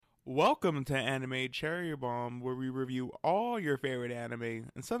Welcome to Anime Cherry Bomb, where we review all your favorite anime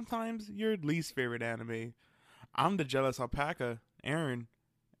and sometimes your least favorite anime. I'm the jealous alpaca, Aaron,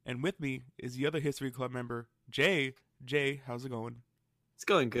 and with me is the other History Club member, Jay. Jay, how's it going? It's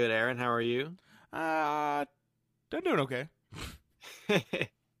going good, Aaron. How are you? Uh, I'm doing okay.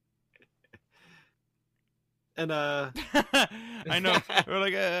 and I know we're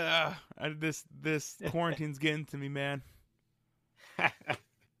like, this quarantine's getting to me, man.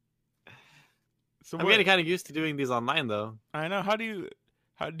 So I'm getting kind of used to doing these online, though. I know. How do you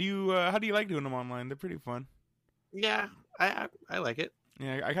like doing them online? They're pretty fun. Yeah, I like it.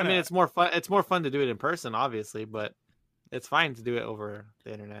 Yeah, I mean, it's more fun. It's more fun to do it in person, obviously, but it's fine to do it over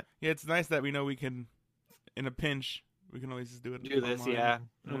the internet. Yeah, it's nice that we know we can, in a pinch, we can always just do it. Do this, online. yeah.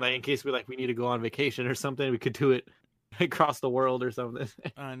 Like in case we need to go on vacation or something, we could do it across the world or something.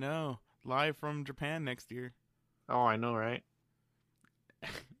 I know, live from Japan next year. Oh, I know, right?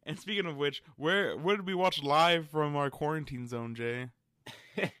 And speaking of which, where did we watch live from our quarantine zone, Jay?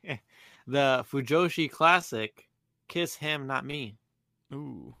 The Fujoshi classic, "Kiss Him, Not Me."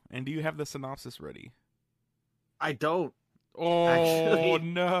 Ooh, and do you have the synopsis ready? I don't. Oh, actually.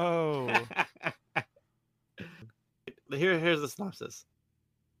 No! Here's the synopsis.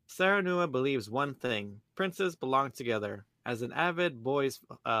 Saranuma believes one thing: princes belong together. As an avid boys'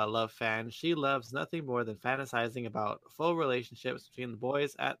 love fan, she loves nothing more than fantasizing about full relationships between the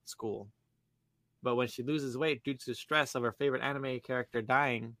boys at school. But when she loses weight due to the stress of her favorite anime character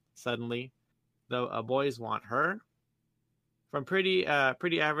dying suddenly, the boys want her. From pretty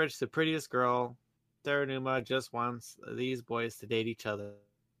average to prettiest girl, Saranuma just wants these boys to date each other.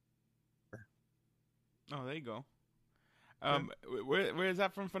 Oh, there you go. Where is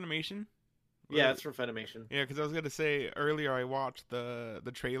that from? Funimation? Yeah, it's from Funimation. Yeah, because I was gonna say earlier I watched the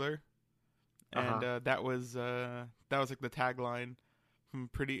trailer, and that was like the tagline from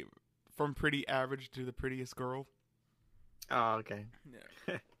pretty average to the prettiest girl. Oh, okay.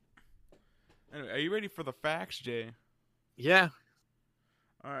 Yeah. Anyway, are you ready for the facts, Jay? Yeah.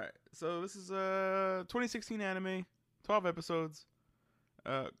 All right. So this is 2016 anime, 12 episodes,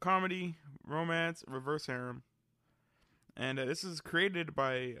 comedy, romance, reverse harem. And this is created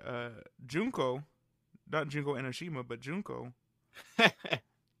by Junko, not Junko Enoshima, but Junko.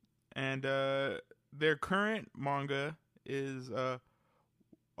 And their current manga is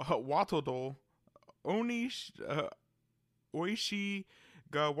Watodo Oishi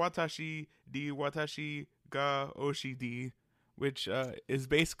ga Watashi di Watashi ga Oshidi, which is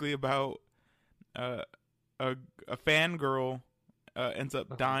basically about a fangirl ends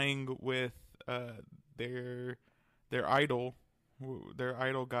up dying with their idol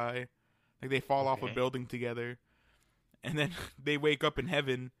guy. Like they fall off a building together, and then they wake up in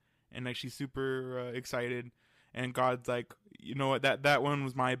heaven, and like she's super excited, and God's like, you know what, that one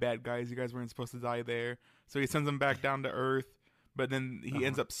was my bad, guys. You guys weren't supposed to die there. So he sends them back down to Earth, but then he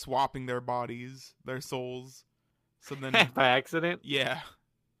ends up swapping their bodies, their souls. So then by accident? Yeah.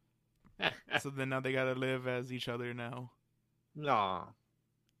 So then now they gotta live as each other now. Aw.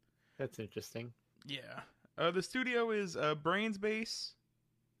 That's interesting. Yeah. The studio is Brains Base,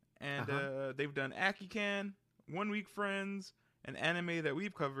 and they've done Akikan, One Week Friends, an anime that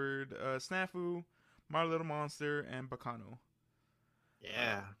we've covered, Snafu, My Little Monster, and Bakano.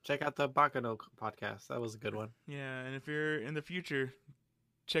 Yeah, check out the Bakano podcast. That was a good one. Yeah, and if you're in the future,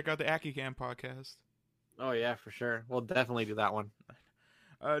 check out the Akikan podcast. Oh yeah, for sure. We'll definitely do that one.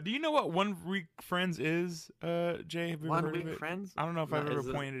 Do you know what One Week Friends is, Jay? Have you ever heard of it? Friends? I don't know if I've ever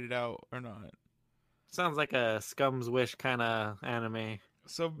pointed it out or not. Sounds like a Scum's Wish kind of anime.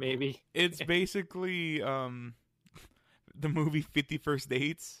 So maybe it's basically the movie 50 First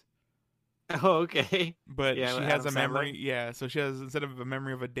Dates. Oh, okay. But she has a memory. Yeah, so she has, instead of a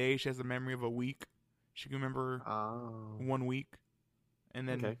memory of a day, she has a memory of a week. She can remember 1 week, and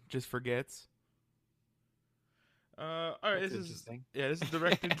then just forgets. All right, this is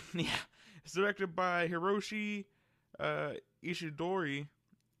directed. It's directed by Hiroshi Ishidori,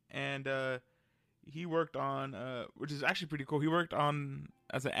 and he worked on, which is actually pretty cool. He worked on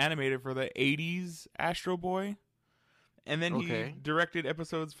as an animator for the '80s Astro Boy, and then he directed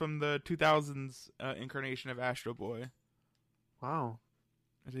episodes from the 2000s incarnation of Astro Boy. Wow!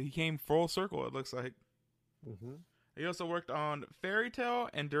 So he came full circle. It looks like. Mm-hmm. He also worked on Fairy Tail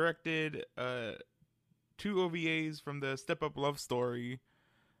and directed 2 OVAs from the Step Up Love Story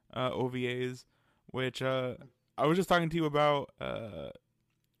OVAs, which I was just talking to you about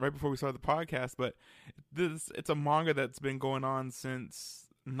right before we started the podcast, but it's a manga that's been going on since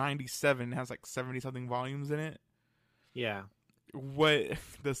 97. It has like 70 something volumes in it. Yeah. What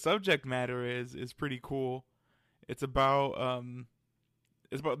the subject matter is pretty cool. It's about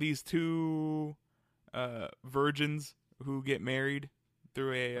it's about these two virgins who get married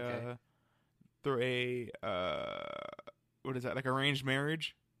through a what is that, like arranged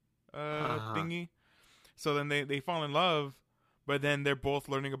marriage thingy. So then they fall in love, but then they're both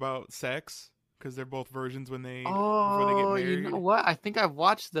learning about sex because they're both virgins before they get married. You know what? I think I've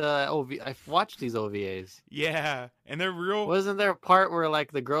watched I've watched these OVAs. Yeah, and they're real. Wasn't there a part where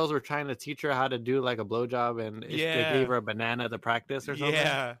like the girls were trying to teach her how to do like a blowjob, and they gave her a banana to practice or something?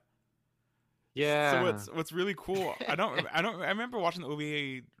 Yeah. Yeah. So what's really cool? I remember watching the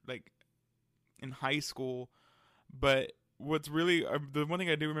OVA like in high school, but what's really the one thing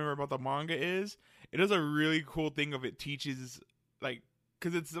I do remember about the manga is it does a really cool thing of it teaches like,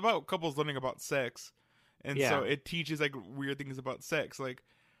 because it's about couples learning about sex, and so it teaches like weird things about sex. Like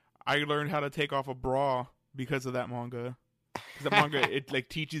I learned how to take off a bra because of that manga. Because that manga it like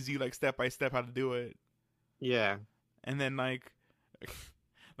teaches you like step by step how to do it. Yeah. And then like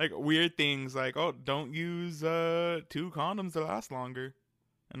weird things like, oh, don't use 2 condoms to last longer,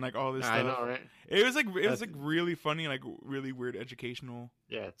 and like all this stuff. I know, right? It was like really funny, like really weird educational.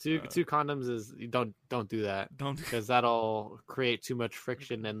 Yeah, two condoms is don't do that. Don't, because that'll create too much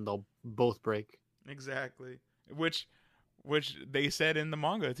friction and they'll both break. Exactly. Which they said in the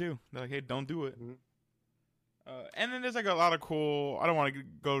manga too. They're like, hey, don't do it. Mm-hmm. And then there's like a lot of cool. I don't want to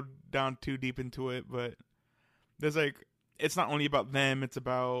go down too deep into it, but there's like, it's not only about them. It's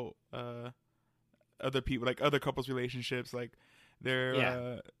about other people, like other couples' relationships, like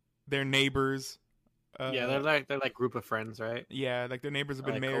their neighbors. They're like group of friends, right? Yeah, like their neighbors have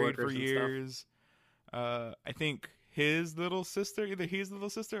been like married for coworkers and years. I think his little sister, either his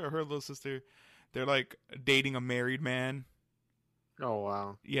little sister or her little sister, they're like dating a married man. Oh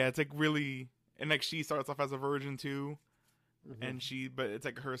wow. Yeah, it's like really, and like she starts off as a virgin too, Mm-hmm. and but it's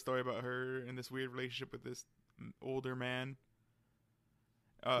like her story about her and this weird relationship with this older man.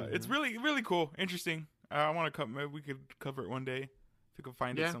 It's really, really cool, interesting. I want to cover. Maybe we could cover it one day if we could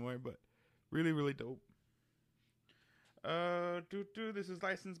find it somewhere. But really, really dope. This is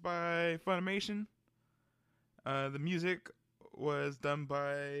licensed by Funimation. The music was done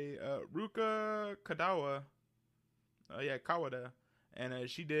by Ruka Kadawa. Kawada, and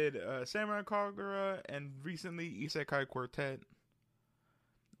she did Samurai Kagura and recently Isekai Quartet.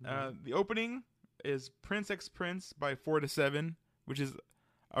 The opening is Prince X Prince by 4 to 7, which is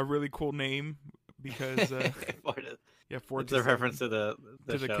a really cool name because 4 it's to a reference to the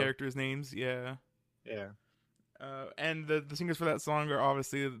characters' names. Yeah. And the singers for that song are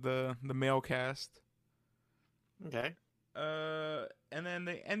obviously the male cast. Okay. And then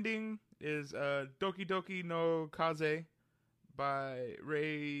the ending is Doki Doki no Kaze by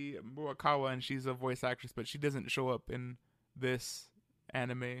Rei Murakawa, and she's a voice actress, but she doesn't show up in this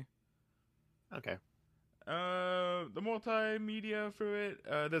anime. Okay. The multimedia for it,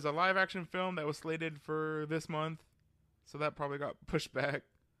 there's a live action film that was slated for this month, so that probably got pushed back.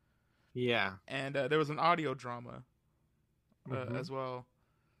 Yeah. And there was an audio drama as well.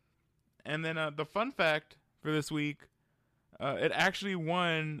 And then the fun fact for this week, it actually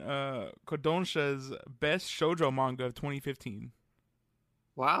won Kodonsha's Best Shoujo Manga of 2015.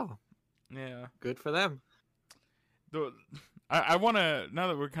 Wow. Yeah. Good for them. I want to, now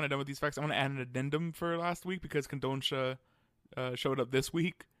that we're kind of done with these facts, I want to add an addendum for last week because Kodonsha showed up this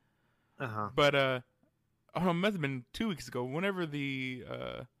week. But it must have been 2 weeks ago, whenever the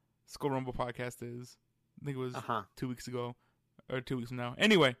Skull Rumble podcast is. I think it was 2 weeks ago, or 2 weeks from now.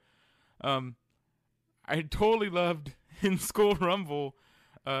 Anyway, I totally loved in Skull Rumble,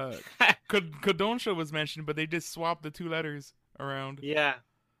 Kodonsha was mentioned, but they just swapped the 2 letters around. Yeah.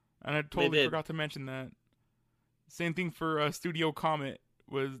 And I totally forgot to mention that. Same thing for Studio Comet,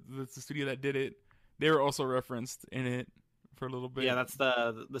 that's the studio that did it. They were also referenced in it for a little bit. Yeah, that's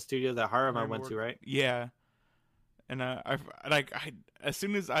the studio that Haruma went to, right? Yeah. And I as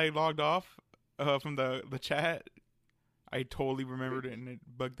soon as I logged off from the chat, I totally remembered it, and it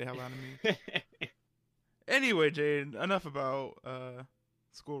bugged the hell out of me. Anyway, Jade, enough about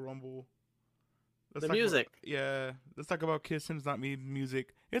School Rumble. The music. Let's talk about Kiss Sims Not Me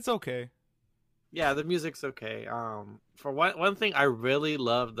music. It's okay. Yeah, the music's okay. For one thing, I really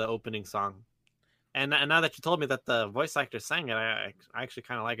love the opening song. And now that you told me that the voice actor sang it, I actually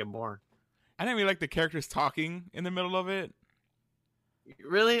kind of like it more. I didn't really like the characters talking in the middle of it.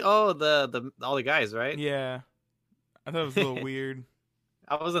 Really? Oh, the all the guys, right? Yeah. I thought it was a little weird.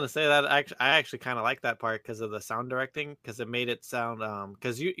 I was gonna say that I actually kind of like that part because of the sound directing, because it made it sound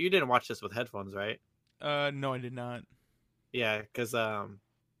because you didn't watch this with headphones, right? No, I did not. Yeah, because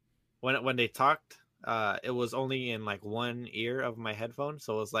when they talked, it was only in like one ear of my headphone,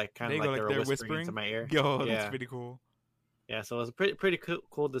 so it was like kind of like they were whispering into my ear. Yo, that's pretty cool. Yeah, so it was a pretty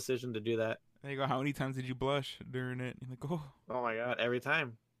cool decision to do that. There you go. How many times did you blush during it? You're like, oh. Oh my god, every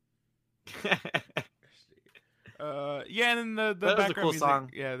time. Yeah, and then the That was a background cool music. song.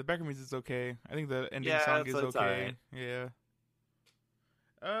 Yeah, the background music is okay. I think the ending Yeah, song is it's okay. alright. Yeah.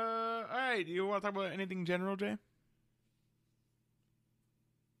 All right. You want to talk about anything general, Jay?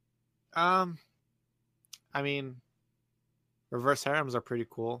 I mean, reverse harems are pretty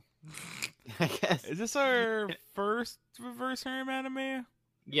cool. I guess. Is this our first reverse harem anime?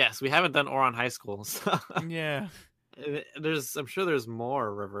 Yes, we haven't done Oran High School, so Yeah. I'm sure there's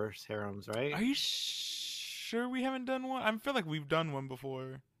more reverse harems, right? Are you sure we haven't done one? I feel like we've done one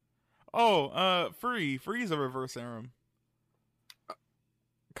before. Oh, Free's a reverse harem.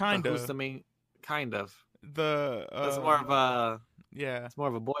 Kind Who's of. the main? Kind of. The That's more of a. yeah. It's more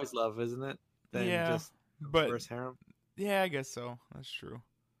of a boys' love, isn't it? Than Yeah, just but reverse harem. yeah, I guess so. That's true.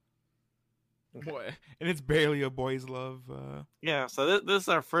 Boy, and it's barely a boy's love. Yeah, so this is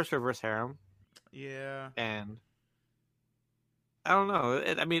our first reverse harem, Yeah. and I don't know.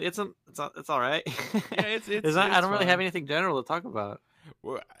 I mean, it's all right. Yeah, it's I don't really fun. have anything general to talk about.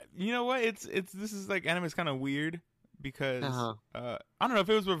 Well, you know what? It's this is like anime's kind of weird because Uh-huh. I don't know if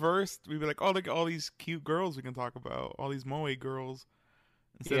it was reversed, we'd be like, oh, look at all these cute girls we can talk about, all these moe girls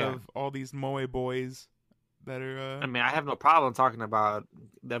instead Yeah. of all these moe boys that are. I mean, I have no problem talking about.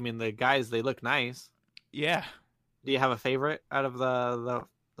 I mean, the guys, they look nice. Yeah. Do you have a favorite out of the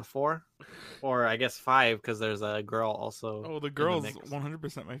four, or I guess five because there's a girl also. Oh, the in girl's mix.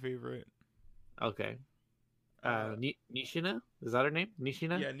 100% my favorite. Okay. Nishina, is that her name?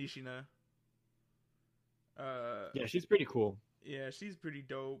 Nishina. Yeah, Nishina. Yeah, she's pretty cool. Yeah, she's pretty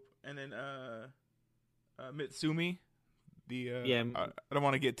dope. And then Mitsumi, the Yeah. I don't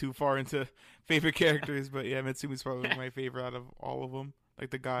want to get too far into favorite characters, but yeah, Mitsumi's probably my favorite out of all of them, like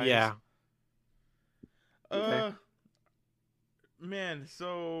the guys. Yeah. Okay. Man,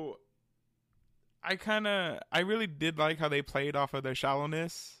 so I really did like how they played off of their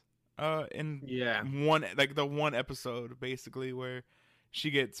shallowness in Yeah. the one episode basically where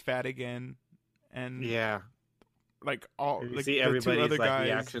she gets fat again and Yeah. like all You like see the two everybody's, other like, guys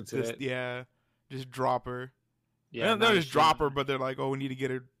reaction to just it. yeah, just drop her. Yeah. They now don't just she- drop her, but they're like, "Oh, we need to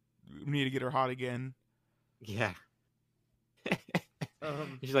get her hot again." Yeah.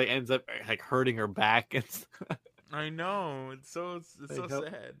 Um, She like ends up like hurting her back and stuff. I know it's so Like, help-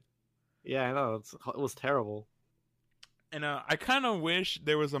 sad. Yeah, I know. It was terrible. And I kind of wish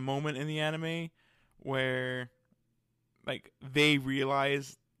there was a moment in the anime where, like, they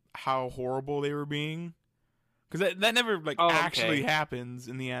realized how horrible they were being, because that never like Oh, okay. actually happens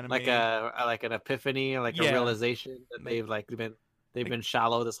in the anime. Like an epiphany, like Yeah. a realization that they've been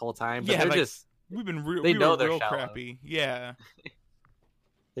shallow this whole time. But Yeah, they're like, just we they know were they're real shallow. crappy. Yeah,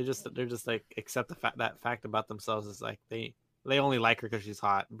 they're just like accept that fact about themselves is like they only like her because she's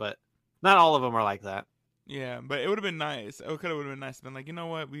hot, but not all of them are like that. yeah. But it would have been nice. It could have been nice to been like, you know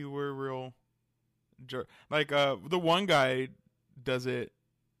what, we were real like the one guy does it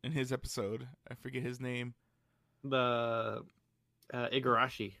in his episode. I forget his name. The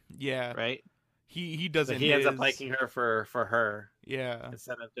Igarashi, Yeah, right? he does So it. he ends up liking her for her Yeah,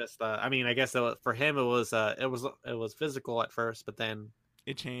 instead of just. I mean, I guess for him it was physical at first, but then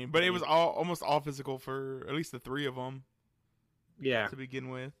it changed, but it was almost all physical for at least the three of them yeah. to begin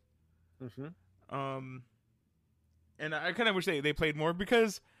with. Mm-hmm. And I kind of wish they played more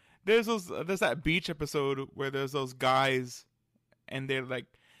because there's that beach episode where there's those guys and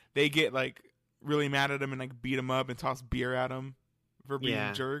they get like really mad at him and like beat him up and toss beer at him for being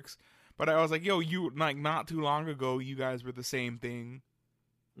Yeah. jerks. But I was like, yo, you like not too long ago you guys were the same thing.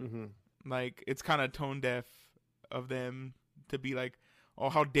 Mm-hmm. Like it's kind of tone deaf of them to be like, oh,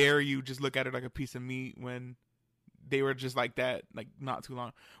 how dare you just look at it like a piece of meat when they were just like that, like not too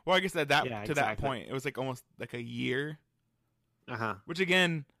long. Well, I guess that Yeah, that exactly. point, it was like almost like a year. Uh-huh. Which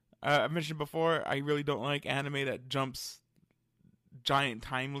again, I've mentioned before, I really don't like anime that jumps giant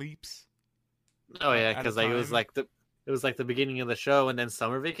time leaps. Oh yeah, at a because like time. it was like the beginning of the show and then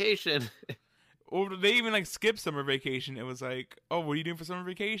summer vacation. Or they even like skip summer vacation. It was like, oh, what are you doing for summer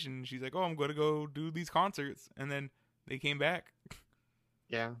vacation? And she's like, oh, I'm going to go do these concerts, and then they came back.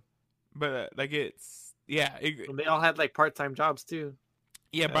 Yeah. But like it's yeah, And they all had like part-time jobs too.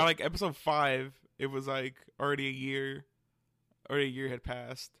 yeah. By Yeah. like episode 5, it was like already a year had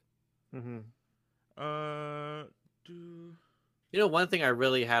passed. Mm-hmm. Do You know, one thing I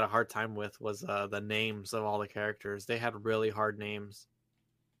really had a hard time with was the names of all the characters. They had really hard names.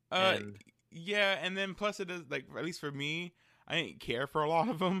 And yeah, and then plus it is like at least for me, I didn't care for a lot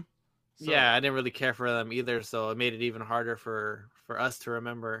of them. So, yeah, I didn't really care for them either, so it made it even harder for us to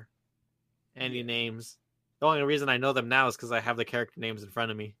remember any Yeah. names. The only reason I know them now is because I have the character names in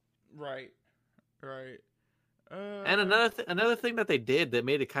front of me. Right. Right. And another thing that they did that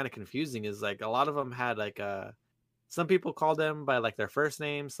made it kind of confusing is like a lot of them had like some people called them by like their first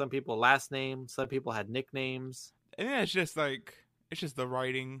name, some people last name, some people had nicknames. And then it's just the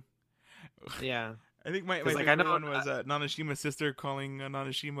writing. Yeah. I think my Like, favorite I know one was Nanashima's sister calling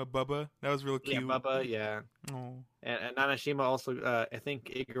Nanashima Bubba. That was real Yeah, cute. Bubba, yeah. Oh, And Nanashima also I think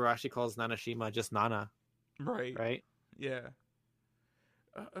Igarashi calls Nanashima just Nana, right. right? Yeah.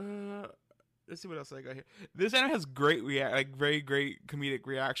 Let's see what else I got here. This anime has great very great comedic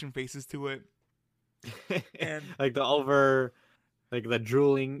reaction faces to it. And like the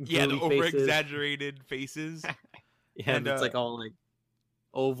drooling the over faces. exaggerated faces. Yeah, and it's like all like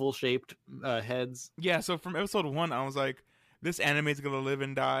oval shaped heads. Yeah, so from episode 1 I was like, this anime is gonna live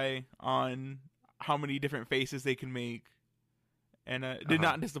and die on how many different faces they can make. And it did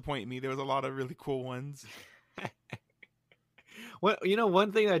not disappoint me. There was a lot of really cool ones. Well,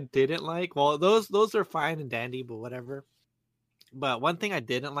 one thing I didn't like, well, those are fine and dandy, but whatever. But one thing I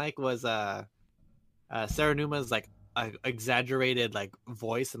didn't like was Saranuma's like exaggerated like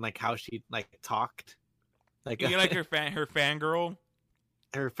voice and like how she like talked. Like You like her fangirl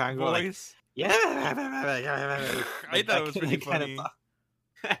her fangirl voice? Like, yeah. I thought it was pretty funny.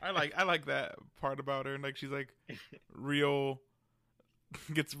 I like that part about her, and like she's like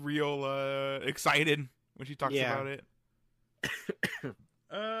gets real excited when she talks about it.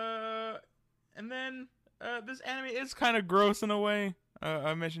 And then this anime is kind of gross in a way.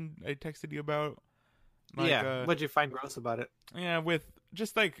 I texted you about. Like, what'd you find gross about it? Yeah, with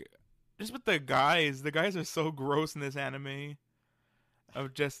with the guys. The guys are so gross in this anime.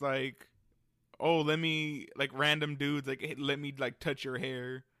 Of just like, oh, let me like random dudes like, hey, let me like touch your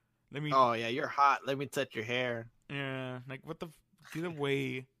hair. Let me. Oh yeah, you're hot. Let me touch your hair. Yeah, like what the. Get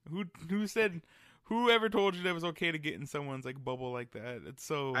away. Who said? Whoever told you that it was okay to get in someone's like bubble like that? It's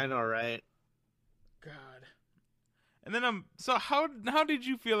so. I know, right? God. And then so how did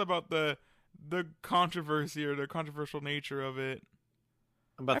you feel about the controversy or the controversial nature of it?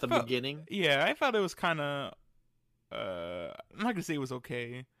 About the beginning? Yeah, I thought it was kind of. I'm not gonna say it was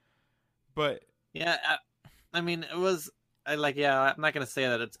okay, but yeah, I mean it was. I'm not gonna say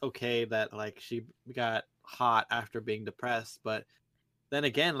that it's okay that like she got hot after being depressed, but then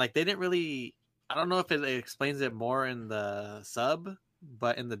again, like they didn't really. I don't know if it explains it more in the sub,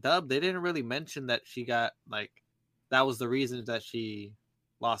 but in the dub, they didn't really mention that she got like that was the reason that she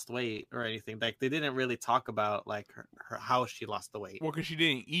lost weight or anything. Like they didn't really talk about like her how she lost the weight. Well, because she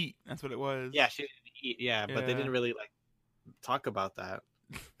didn't eat. That's what it was. Yeah, she didn't eat. Yeah, but they didn't really like talk about that.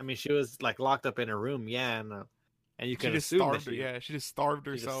 I mean, she was like locked up in her room. Yeah, and you can assume that she just starved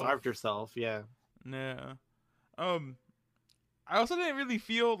herself. She just starved herself. Yeah. Yeah. I also didn't really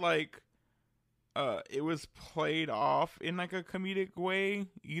feel like it was played off in like a comedic way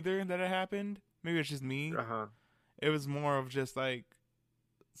either that it happened. Maybe it's just me. It was more of just like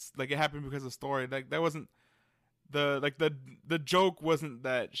it happened because of story. Like that wasn't the joke wasn't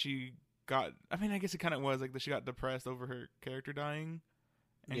that she got. I mean, I guess it kind of was like that she got depressed over her character dying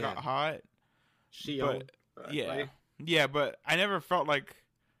and got hot. Yeah, but I never felt like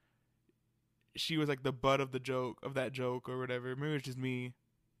she was like the butt of that joke or whatever. Maybe it's just me.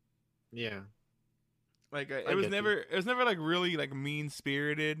 Yeah. Like it was never like really like mean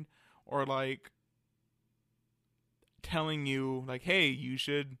spirited or like telling you like, hey, you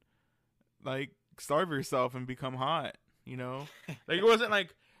should like starve yourself and become hot. Like it wasn't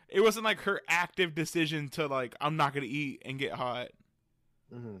like her active decision to like, I'm not gonna eat and get hot.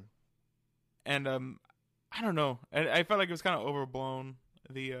 Mm-hmm. And I don't know. I felt like it was kind of overblown.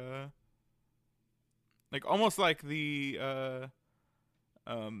 The like almost like the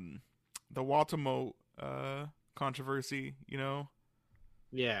Watamote controversy,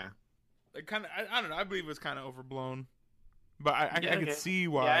 Yeah. Like kind of, I don't know. I believe it was kind of overblown, but I could see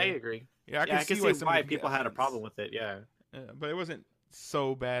why. Yeah, I agree. Yeah, I can see why people had a problem with it. Yeah. But it wasn't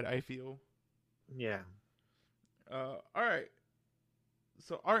so bad, I feel. Yeah. All right.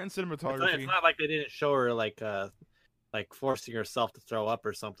 So art and cinematography. It's not like they didn't show her like forcing herself to throw up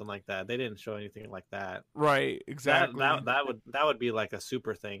or something like that. They didn't show anything like that. Right. Exactly. That would be like a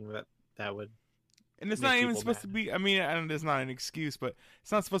super thing that would. And it's not even supposed to be. I mean, it's not an excuse, but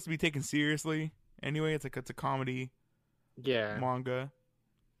it's not supposed to be taken seriously. Anyway, it's a comedy. Yeah. Manga.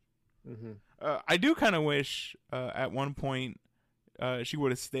 Mm-hmm. I do kind of wish at one point she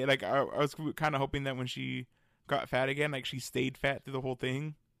would have stayed. Like I was kind of hoping that when she got fat again, like she stayed fat through the whole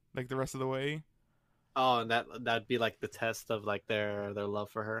thing, like the rest of the way. Oh, and that'd be like the test of like their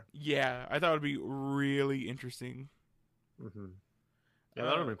love for her. Yeah, I thought it'd be really interesting. Mm-hmm. Yeah,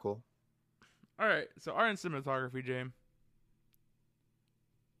 that would be cool. All right, so art and cinematography, James.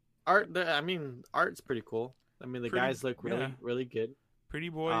 Art's pretty cool. I mean, the Pretty, guys look yeah. really good. Pretty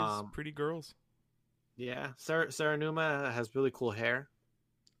boys, pretty girls. Yeah, Sarah Numa has really cool hair.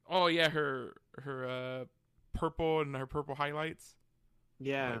 Oh yeah, her purple and her purple highlights.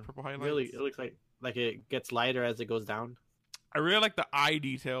 Yeah, Like purple highlights. really, it looks like it gets lighter as it goes down. I really like the eye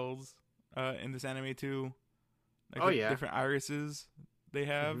details in this anime too. Like the different irises they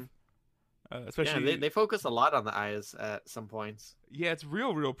have. Especially they focus a lot on the eyes at some points. Yeah, it's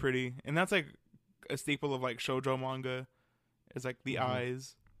real pretty, and that's like a staple of like shoujo manga. Is like the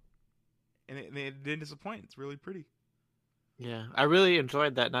eyes, and it didn't disappoint. It's really pretty. Yeah, I really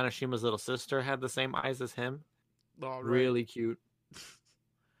enjoyed that Nanashima's little sister had the same eyes as him. Oh, right. Really cute.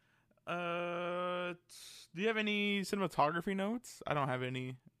 Do you have any cinematography notes? I don't have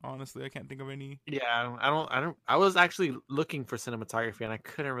any. Honestly, I can't think of any. Yeah, I don't. I was actually looking for cinematography and I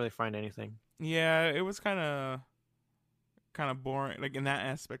couldn't really find anything. Yeah, it was kind of boring. Like in that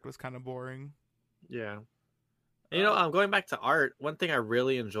aspect, was kind of boring. Yeah. You know, going back to art, one thing I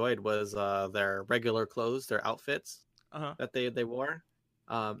really enjoyed was their regular clothes, their outfits that they wore.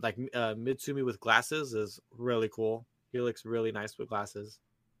 Like Mitsumi with glasses is really cool. He looks really nice with glasses.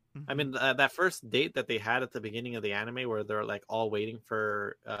 Mm-hmm. I mean, that first date that they had at the beginning of the anime, where they're like all waiting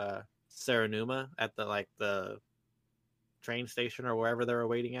for Saranuma at the train station or wherever they were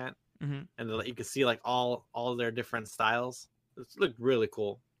waiting at, and you could see like all their different styles. It looked really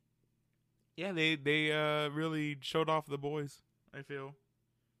cool. Yeah, they really showed off the boys, I feel.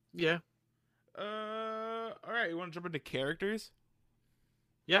 Yeah. All right, you want to jump into characters?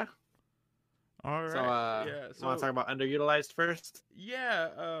 Yeah. All right. So, So want to talk about underutilized first?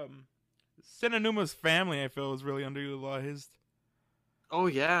 Yeah. Senanuma's family, I feel, is really underutilized. Oh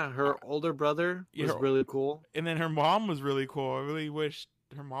yeah, her older brother was really cool, and then her mom was really cool. I really wish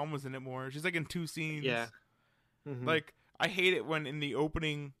her mom was in it more. She's like in 2 scenes. Yeah. Like I hate it when in the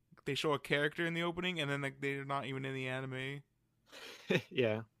opening they show a character in the opening and then like they're not even in the anime.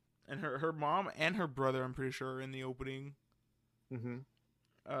 Yeah. And her mom and her brother, I'm pretty sure, are in the opening.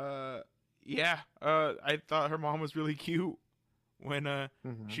 Yeah. I thought her mom was really cute when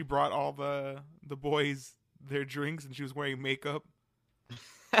she brought all the boys their drinks and she was wearing makeup.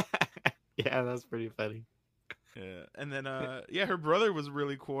 Yeah, that's pretty funny. Yeah. And then her brother was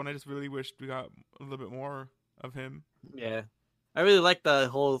really cool and I just really wished we got a little bit more of him. Yeah. I really like the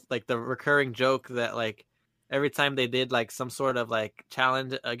whole like the recurring joke that like every time they did like some sort of like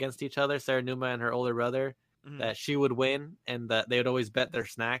challenge against each other, Saranuma and her older brother, that she would win and that they would always bet their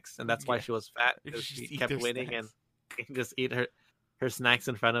snacks, and that's why she was fat, because she kept winning snacks. And just eat her snacks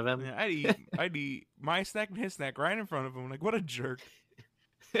in front of him. Yeah, I'd eat my snack and his snack right in front of him. Like, what a jerk.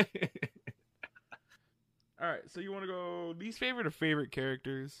 All right, so you want to go least favorite or favorite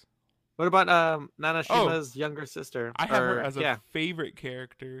characters? What about Nanashima's younger sister? I have her as a favorite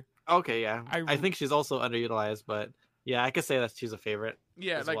character. Okay, yeah. I think she's also underutilized, but yeah, I could say that she's a favorite.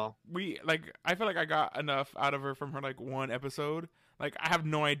 Yeah, as like well. I feel like I got enough out of her from her like one episode. Like I have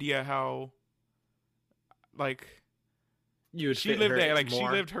no idea how like she lived that like she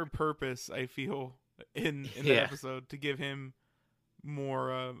lived her purpose, I feel, in that episode to give him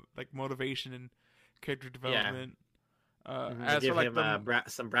more like motivation and character development. As give for like him,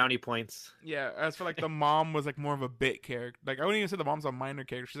 some brownie points. Yeah, as for like the mom was like more of a bit character. Like I wouldn't even say the mom's a minor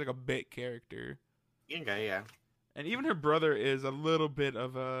character. She's like a bit character. Okay, yeah. And even her brother is a little bit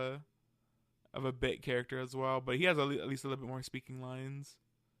of a bit character as well, but he has at least a little bit more speaking lines.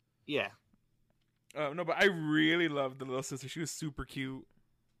 Yeah. No, but I really loved the little sister. She was super cute.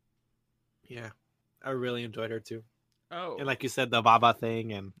 Yeah, I really enjoyed her too. Oh, and like you said, the Baba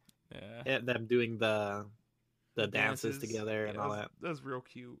thing and them doing the dances together and all that. That was real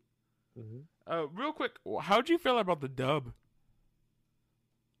cute. Real quick, how'd you feel about the dub?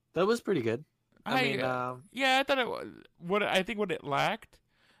 That was pretty good. I thought it was. I think what it lacked,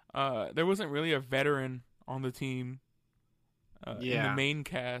 there wasn't really a veteran on the team. In the main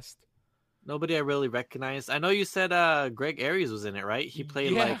cast, nobody I really recognized. I know you said Greg Aries was in it, right? He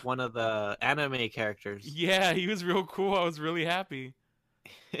played like one of the anime characters. Yeah, he was real cool. I was really happy.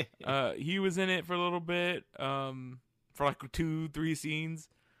 He was in it for a little bit, for like 2-3 scenes.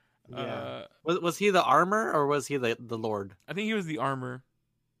 Yeah. Was he the armor or was he the lord? I think he was the armor.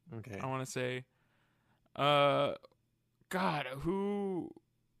 Okay. I want to say. God, who?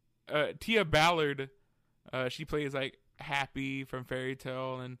 Tia Ballard. She plays like Happy from Fairy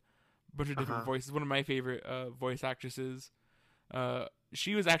Tail and a bunch of different voices. One of my favorite voice actresses.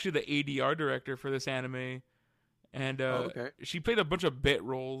 She was actually the ADR director for this anime. And she played a bunch of bit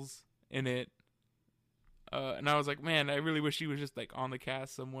roles in it. And I was like, man, I really wish she was just like on the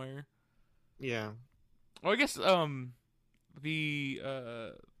cast somewhere. Yeah. Well, I guess the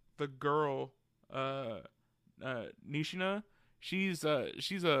girl Nishina, she's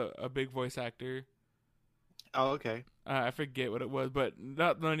a big voice actor. Oh, okay. I forget what it was, but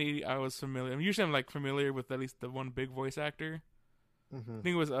not many I was familiar. Usually I'm like familiar with at least the one big voice actor. Mm-hmm. I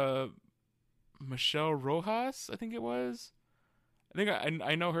think it was Michelle Rojas. I think it was. I think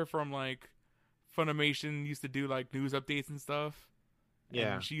I know her from like Funimation. Used to do like news updates and stuff.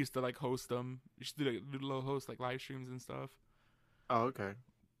 Yeah. And she used to like host them. She used to do like little host like live streams and stuff. Oh, okay.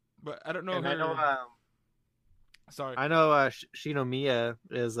 But I don't know And her. I know. Sorry. I know. Shinomiya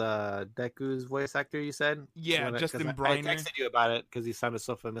is Deku's voice actor. You said. Yeah, Justin I Briner. texted you about it because he sounded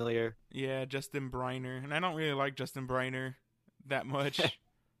so familiar. Yeah, Justin Briner, and I don't really like Justin Briner that much.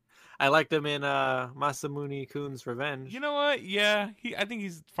 I liked him in Masamune Kun's Revenge. You know what? Yeah, I think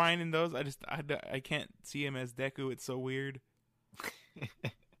he's fine in those. I can't see him as Deku. It's so weird.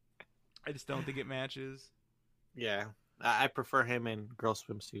 I just don't think it matches. Yeah, I prefer him in girl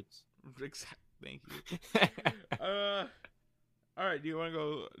swimsuits. Thank you. All right. Do you want to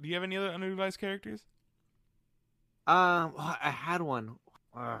go? Do you have any other underutilized characters? I had one.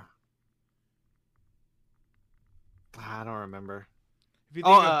 I don't remember. If you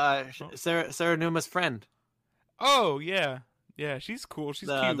think Sarah Numa's friend. Oh yeah, she's cool. She's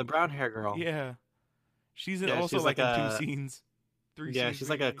cute. The brown hair girl. Yeah, she's Yeah, also she's like in like two scenes, three. Yeah, scenes she's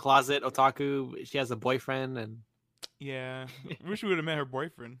like a maybe. closet otaku. She has a boyfriend, and Yeah, I wish we would have met her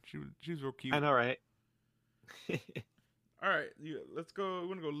boyfriend. She's real cute. I know, right? All right, let's go. We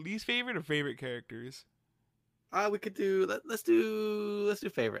want to go least favorite or favorite characters? We could do. Let's do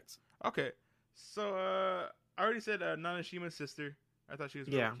favorites. Okay, so I already said Nanashima's sister. I thought she was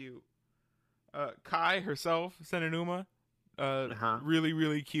really cute. Kai herself, Senonuma, really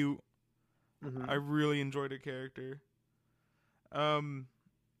really cute. Mm-hmm. I really enjoyed her character.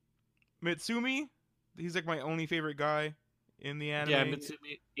 Mitsumi, he's like my only favorite guy in the anime. Yeah,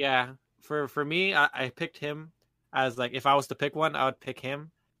 Mitsumi. Yeah, for me, I picked him as like if I was to pick one, I would pick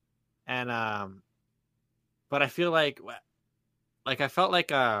him. And but I feel like I felt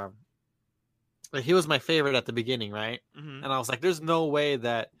like he was my favorite at the beginning, right? Mm-hmm. And I was like, there's no way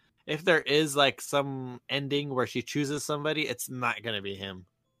that if there is like some ending where she chooses somebody, it's not gonna be him.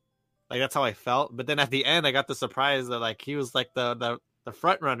 Like that's how I felt. But then at the end, I got the surprise that like he was like the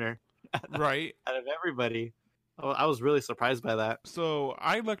front runner, right, out of everybody. Oh, I was really surprised by that. So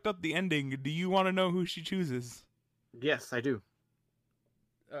I looked up the ending. Do you want to know who she chooses? Yes, I do.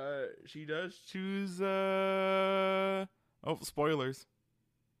 She does choose. Spoilers.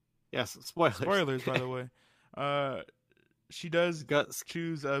 Yes, spoilers. Spoilers, by the way. She does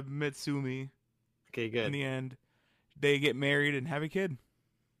choose Mitsumi. Okay, good. In the end, they get married and have a kid.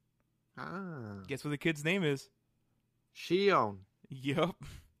 Ah. Guess what the kid's name is? Shion. Yup.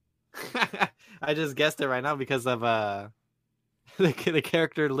 I just guessed it right now because of the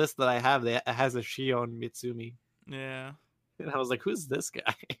character list that I have. That has a Shion Mitsumi. Yeah. And I was like, "Who's this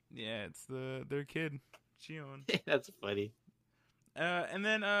guy?" Yeah, it's their kid, Shion. That's funny. And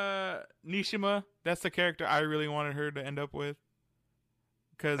then Nishima. That's the character I really wanted her to end up with.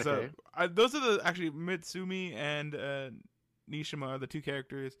 Because those are actually Mitsumi and Nishima are the two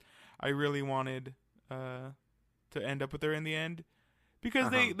characters I really wanted to end up with her in the end.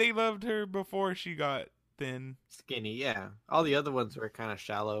 Because they loved her before she got thin. Skinny, yeah. All the other ones were kind of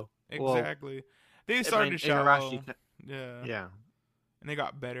shallow. Exactly. Well, they started shallow. Igarashi, yeah. And they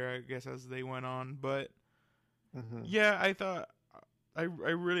got better, I guess, as they went on. But, mm-hmm. yeah, I thought... I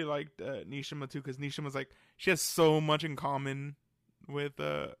really liked Nishima, too, because Nishima's like... She has so much in common with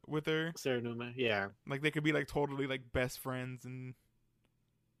her. Serenuma, yeah. Like, they could be, like, totally, like, best friends and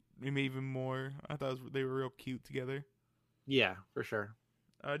maybe even more. I thought they were real cute together. Yeah, for sure.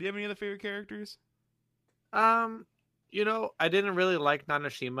 Do you have any other favorite characters? You know, I didn't really like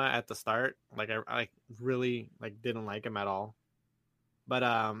Nanashima at the start. Like, I really like didn't like him at all.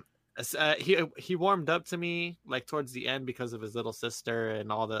 But he warmed up to me like towards the end because of his little sister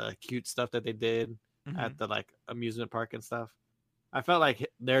and all the cute stuff that they did at the like amusement park and stuff. I felt like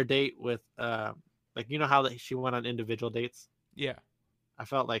their date with like you know how she went on individual dates. Yeah, I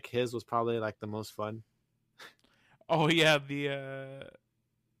felt like his was probably like the most fun. Oh yeah, the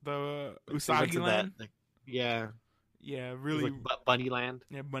Usagi Land. Yeah, really. Like Bunny Land.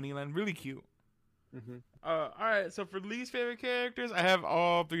 Yeah, Bunny Land, really cute. Mm-hmm. All right, so for least favorite characters, I have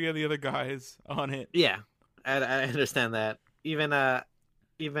all three of the other guys on it. Yeah, I understand that. Even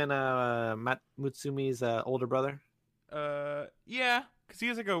Mutsumi's older brother. Yeah, because he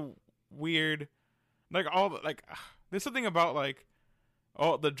has like a weird, like there's something about like,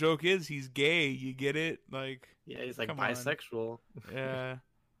 oh, the joke is he's gay. You get it? Like, yeah, he's like bisexual. Yeah.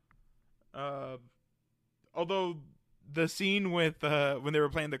 Uh, although the scene with when they were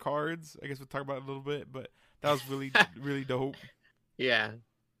playing the cards, I guess we'll talk about it a little bit, but that was really really dope. Yeah.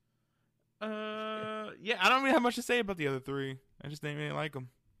 Yeah, I don't really have much to say about the other three. I just didn't really like them.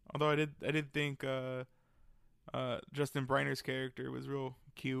 Although I did think Justin Briner's character was real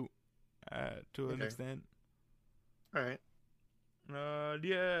cute to an Okay. extent. All right. Do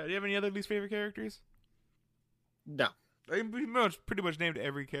you have any other least favorite characters? No. I mean, we pretty much named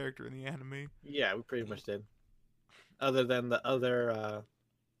every character in the anime. Yeah, we pretty much did. Other than the other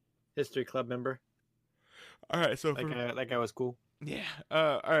history club member, All right, so that guy was cool. yeah.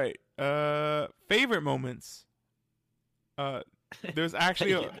 All right. Favorite moments. There's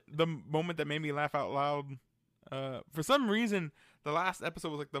actually Yeah. the moment that made me laugh out loud. For some reason, the last episode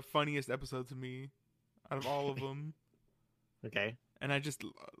was like the funniest episode to me out of all of them. Okay. And I just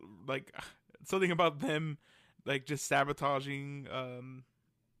like something about them like just sabotaging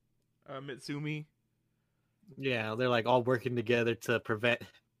Mitsumi. Yeah, they're like all working together to prevent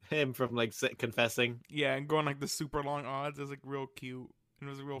him from like confessing. Yeah, and going like the super long odds is like real cute and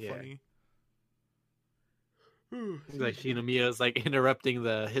it was real Yeah. funny. Like Shinomiya's like interrupting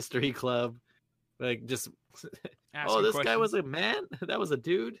the history club, like just Asking this guy questions. was a man, that was a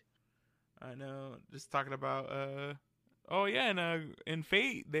dude. I know, just talking about oh yeah, and in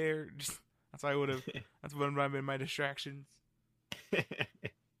Fate there just that's why I would have that's what might have been my distractions. Do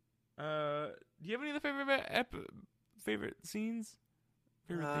you have any other favorite scenes?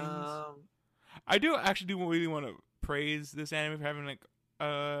 Favorite things? I do really want to praise this anime for having like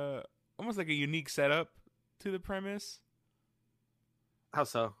almost like a unique setup to the premise. How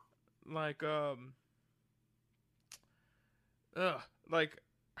so? Like like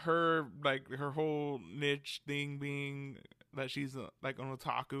her whole niche thing being that she's like an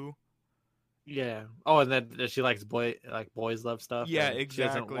otaku. Yeah. Oh, and that she likes boys love stuff. Yeah, and She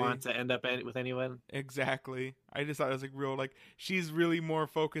exactly. doesn't want to end up with anyone. Exactly. I just thought it was like real like she's really more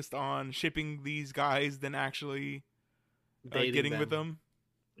focused on shipping these guys than actually Dating getting with them.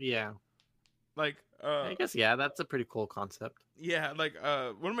 Yeah. Like I guess that's a pretty cool concept. yeah, like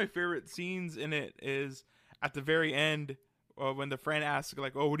one of my favorite scenes in it is at the very end when the friend asks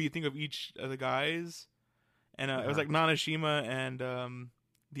like, "Oh, what do you think of each of the guys?" And it was like Nanashima and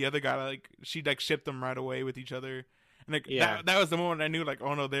the other guy, like she like shipped them right away with each other, and like that was the moment I knew like,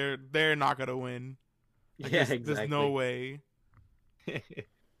 oh no, they're not gonna win. Like, Yeah, there's no way.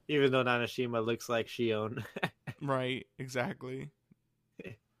 Even though Nanashima looks like Shion. Right, exactly.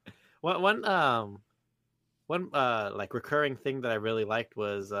 One like recurring thing that I really liked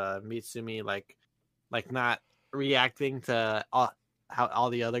was Mitsumi like not reacting to how all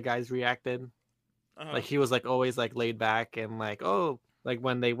the other guys reacted. Like he was like always like laid back and like, oh, like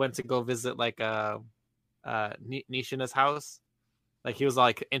when they went to go visit like Nishina's house, like he was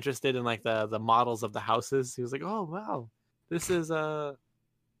like interested in like the models of the houses. He was like, oh wow, this is a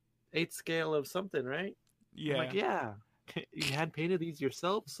 8th scale of something, right? Yeah. I'm like, yeah. You had painted these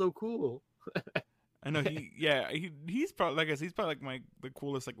yourself? So cool. I know he's probably like I said, he's probably like the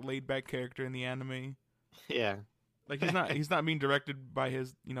coolest like laid back character in the anime. Yeah. Like he's not being directed by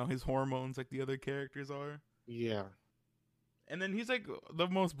his his hormones like the other characters are. Yeah. And then he's like the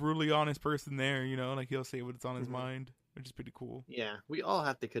most brutally honest person there, like he'll say what's on his mind, which is pretty cool. Yeah. We all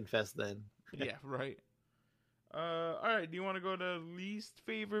have to confess then. Yeah, right. All right, do you want to go to least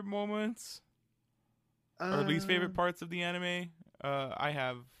favorite moments? Or least favorite parts of the anime? I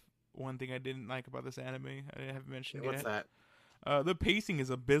have one thing I didn't like about this anime. I haven't mentioned What's yet. that? The pacing is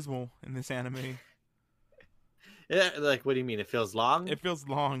abysmal in this anime. Yeah, like what do you mean? It feels long? It feels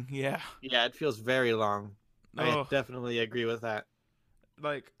long, yeah. Yeah, it feels very long. I Ugh. definitely agree with that.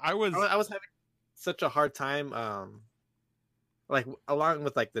 Like I was having such a hard time like along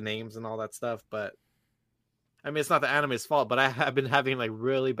with like the names and all that stuff, but I mean it's not the anime's fault, but I have been having like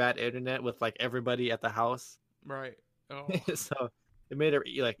really bad internet with like everybody at the house. right. Oh. So it made it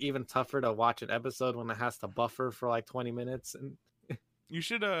like even tougher to watch an episode when it has to buffer for like 20 minutes and You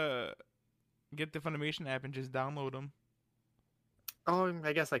should get the Funimation app and just download them. oh,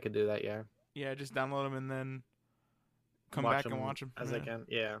 I guess I could do that, yeah. Yeah, just download them and then come Watch back and them watch them as I can.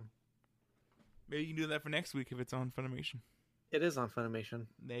 Yeah. Maybe you can do that for next week if it's on Funimation. It is on Funimation.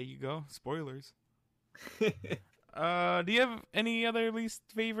 There you go. Spoilers. Do you have any other least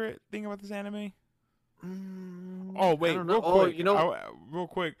favorite thing about this anime? Oh wait, real quick. Real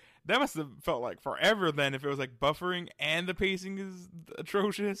quick. That must have felt like forever then if it was like buffering and the pacing is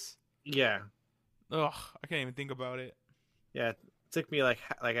atrocious. Yeah. Ugh, I can't even think about it. Yeah, it took me like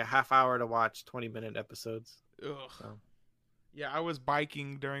a half hour to watch 20-minute episodes. Ugh. So. Yeah, I was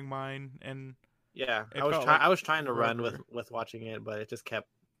biking during mine and Yeah, It I was felt trying. like I was trying to run forever. with watching it, but it just kept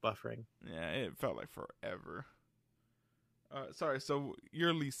buffering. Yeah, it felt like forever. Sorry. So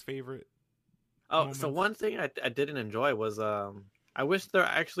your least favorite Oh, so moments? one thing I didn't enjoy was I wish there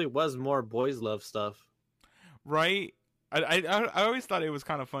actually was more boys love stuff. Right? I always thought it was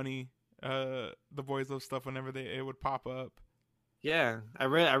kind of funny. The boys love stuff whenever it would pop up. Yeah, I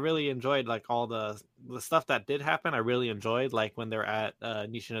really enjoyed like all the stuff that did happen. I really enjoyed like when they're at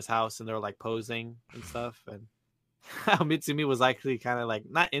Nishina's house and they're like posing and stuff, and how Mitsumi was actually kind of like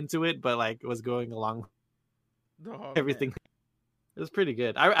not into it, but like was going along with Oh, everything. man. It was pretty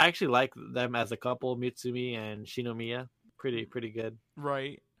good. I actually like them as a couple, Mitsumi and Shinomiya. Pretty good.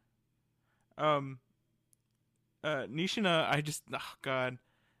 Right. Um. Nishina, I just God,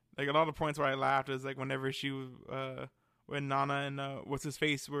 like a lot of points where I laughed is like whenever when Nana and what's his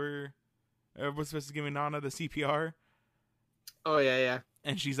face were was supposed to give Nana the CPR, Oh yeah,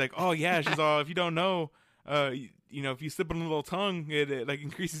 and she's like, oh yeah, she's all, if you don't know, you know, if you slip on a little tongue, it like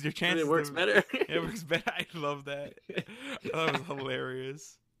increases your yeah. chances. It works better. It works better. I love that. That was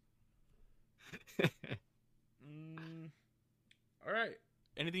hilarious. All right.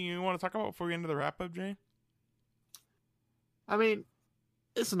 Anything you want to talk about before we get into the wrap up, Jay? I mean,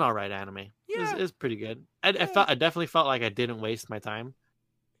 it's an alright anime. Yeah. It's pretty good. I definitely felt like I didn't waste my time.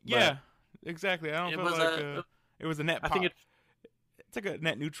 Yeah, exactly. I don't It feel was like it was a net. I think it's like a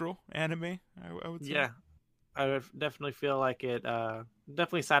net neutral anime. I would say. yeah, I would definitely feel like it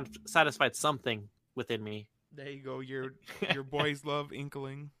definitely satisfied something within me. There you go. Your boys love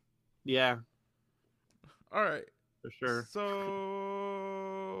Inkling. Yeah, All right. for sure.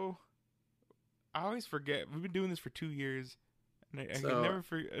 So I always forget. We've been doing this for 2 years, and I So-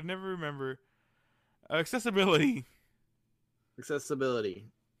 never remember accessibility. Accessibility.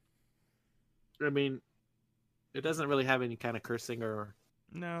 I mean, it doesn't really have any kind of cursing or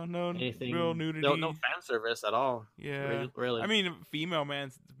No, anything. real nudity. No fan service at all. Yeah. Really. I mean, female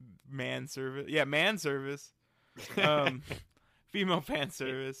man service. Yeah, man service. Female fan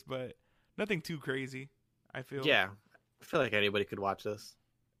service, but nothing too crazy. I feel. yeah, I feel like anybody could watch this.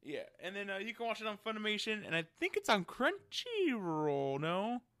 Yeah, and then you can watch it on Funimation, and I think it's on Crunchyroll.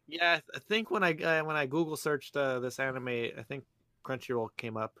 No. Yeah, I think when I Google searched this anime, I think Crunchyroll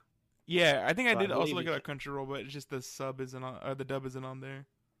came up. Yeah, I think I So I did also believe look you at Crunchyroll, but it's just the sub isn't on, or the dub isn't on there.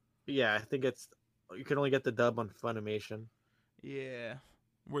 Yeah, I think you can only get the dub on Funimation. Yeah,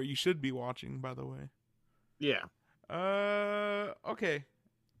 where you should be watching, by the way. Yeah. Okay.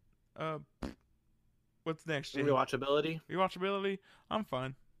 What's next, Jay? Rewatchability. Rewatchability. I'm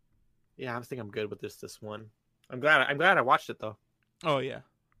fine. Yeah, I think I'm good with this one. I'm glad I watched it though. Oh yeah.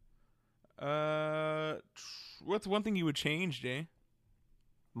 What's one thing you would change, Jay?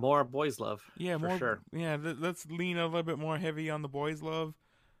 More boys love. Yeah, for more. sure. Yeah, let's lean a little bit more heavy on the boys' love.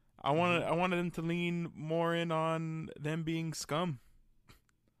 I wanted them to lean more in on them being scum.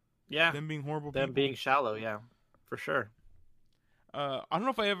 Yeah. Them being horrible Them people. being shallow, yeah. For sure. I don't know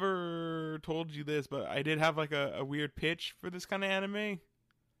if I ever told you this, but I did have like a weird pitch for this kind of anime.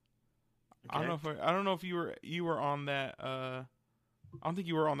 I don't know if you were on that. I don't think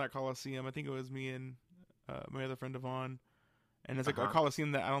you were on that Coliseum. I think it was me and my other friend Devon, and it's like a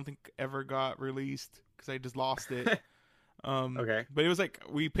Coliseum that I don't think ever got released because I just lost it. Okay. But it was like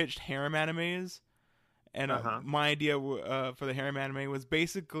we pitched harem animes, and my idea for the harem anime was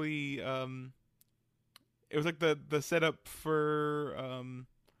basically it was like the setup for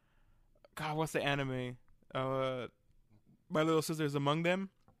God, what's the anime? My Little Sister's Among Them.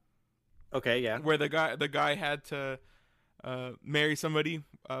 Okay, yeah. Where the guy had to marry somebody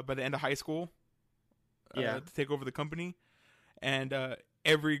by the end of high school, to take over the company, and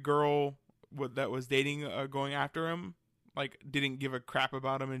every girl that was dating going after him like didn't give a crap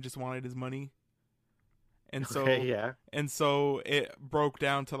about him and just wanted his money, and so so it broke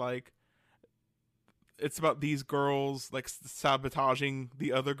down to like it's about these girls like sabotaging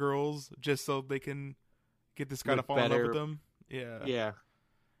the other girls just so they can get this guy to fall in love with them. Yeah.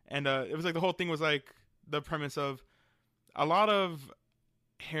 And it was like the whole thing was like the premise of a lot of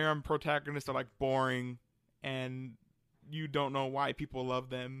harem protagonists are like boring and you don't know why people love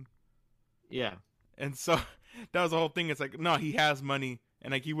them. Yeah. And so that was the whole thing. It's like, no, he has money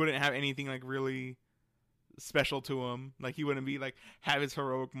and like he wouldn't have anything like really special to him. Like he wouldn't be like have his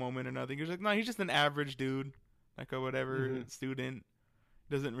heroic moment or nothing. He was like, no, he's just an average dude, like a whatever student.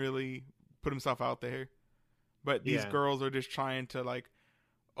 Doesn't really put himself out there. But these girls are just trying to like,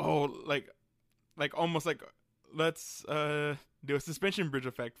 like almost like let's do a suspension bridge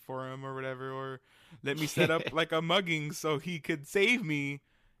effect for him or whatever, or let me set up like a mugging so he could save me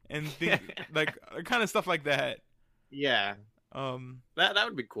and think like kind of stuff like that. Yeah. That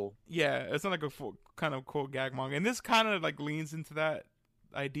would be cool. Yeah, it's not like a full kind of cool gag manga, and this kind of like leans into that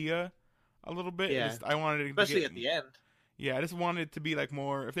idea a little bit. Yeah. I wanted it Especially to at the end. Yeah, I just wanted it to be like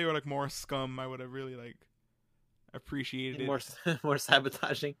more. If they were like more scum, I would have really like appreciated More it. more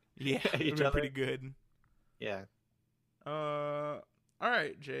sabotaging. Yeah, it'd each been other. pretty good. Yeah. All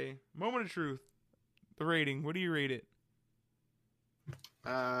right, Jay. Moment of truth. The rating. What do you rate it?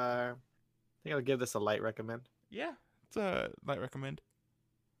 I think I'll give this a light recommend. Yeah, it's a light recommend.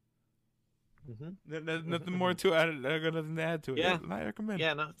 Mm-hmm. Nothing more to add. I got nothing to add to it. Yeah. Light recommend.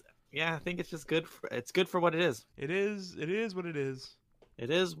 Yeah, no. Yeah, I think it's just good. It's good for what it is. It is. It is what it is.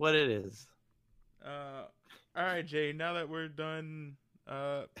 It is what it is. All right, Jay. Now that we're done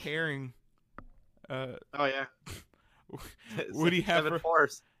pairing, Oh yeah. what do you have Seven for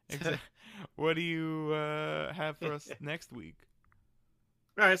fours. what do you have for us next week?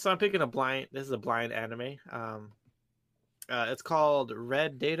 All right, so I'm picking a blind. This is a blind anime. It's called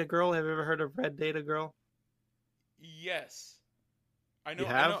Red Data Girl. Have you ever heard of Red Data Girl? Yes, I know. You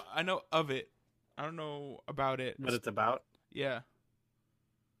have? I know of it. I don't know about it. What it's about? Yeah.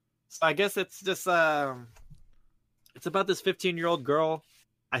 So I guess it's just it's about this 15-year-old girl.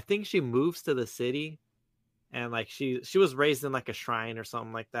 I think she moves to the city, and like she was raised in like a shrine or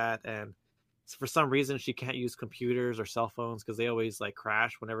something like that, and for some reason she can't use computers or cell phones because they always like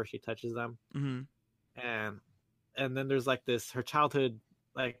crash whenever she touches them. Mm-hmm. And then there's like this her childhood,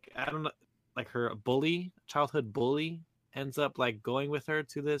 like I don't know, like her childhood bully ends up like going with her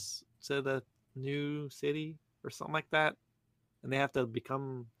to the new city or something like that, and they have to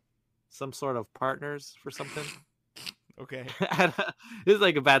become some sort of partners for something. Okay. This is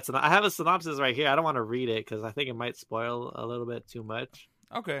like a bad synopsis. I have a synopsis right here. I don't want to read it because I think it might spoil a little bit too much.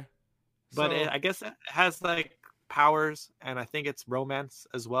 Okay. But I guess it has like powers, and I think it's romance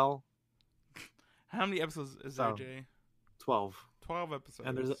as well. How many episodes is there, Jay? 12. 12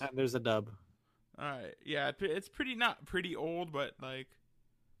 episodes. And there's a dub. All right. Yeah, it's not pretty old, but like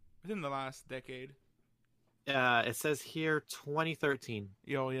within the last decade. It says here 2013.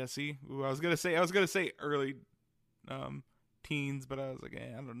 Yo, yeah. See, I was gonna say early, teens, but I was like,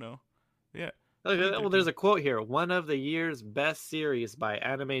 I don't know. Yeah. Well, there's a quote here. One of the year's best series by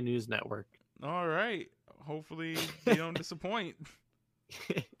Anime News Network. All right. Hopefully they don't disappoint.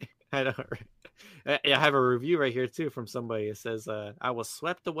 I know. Right? I have a review right here too from somebody. It says, "I was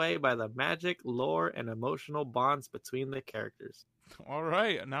swept away by the magic, lore, and emotional bonds between the characters." All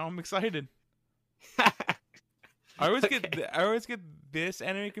right. Now I'm excited. I always get this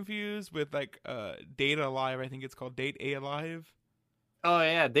anime confused with like Data Alive. I think it's called Date A Alive. Oh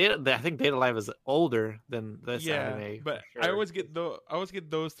yeah, I think Data Live is older than this anime. But sure. I always get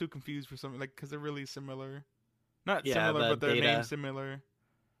those two confused for something like because they're really similar. Not similar, but their name's similar.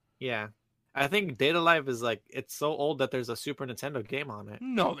 Yeah, I think Data Live is like it's so old that there's a Super Nintendo game on it.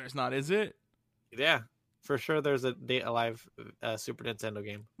 No, there's not. Is it? Yeah, for sure. There's a Data Live Super Nintendo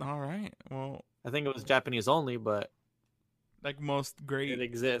game. All right. Well, I think it was Japanese only, but like most great, it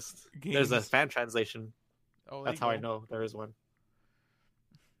exists. games. There's a fan translation. Oh, that's how I know there is one.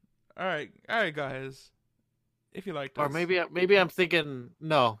 All right, guys. If you liked Or us, maybe I'm thinking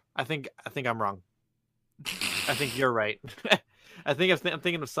no. I think I'm wrong. I think you're right. I think I'm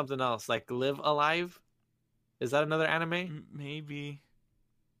thinking of something else, like Live Alive. Is that another anime? Maybe.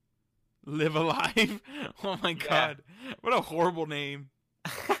 Live Alive. Oh my god, what a horrible name.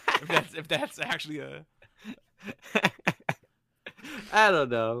 if that's actually a. I don't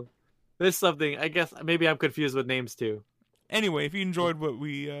know. There's something. I guess maybe I'm confused with names too. Anyway, if you enjoyed what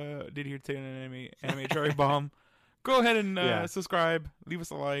we did here today on Anime Cherry Bomb, go ahead and subscribe, leave us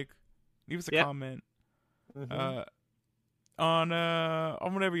a like, leave us a comment. Mm-hmm. On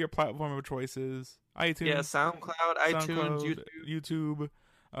whatever your platform of choice is. iTunes. Yeah, SoundCloud, iTunes, YouTube.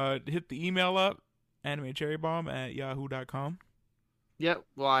 Hit the email up, animecherrybomb@yahoo.com. Yep.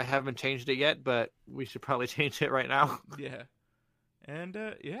 Well, I haven't changed it yet, but we should probably change it right now. Yeah. And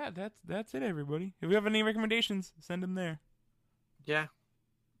that's it, everybody. If you have any recommendations, send them there. Yeah.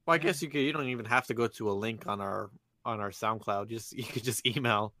 Well, I guess you don't even have to go to a link on our SoundCloud. You could just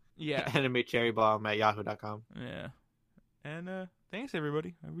email animecherrybomb@yahoo.com. Yeah. And thanks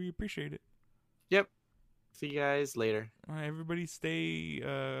everybody. I really appreciate it. Yep. See you guys later. All right, everybody stay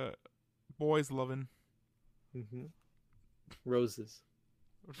boys loving. Mm-hmm. Roses.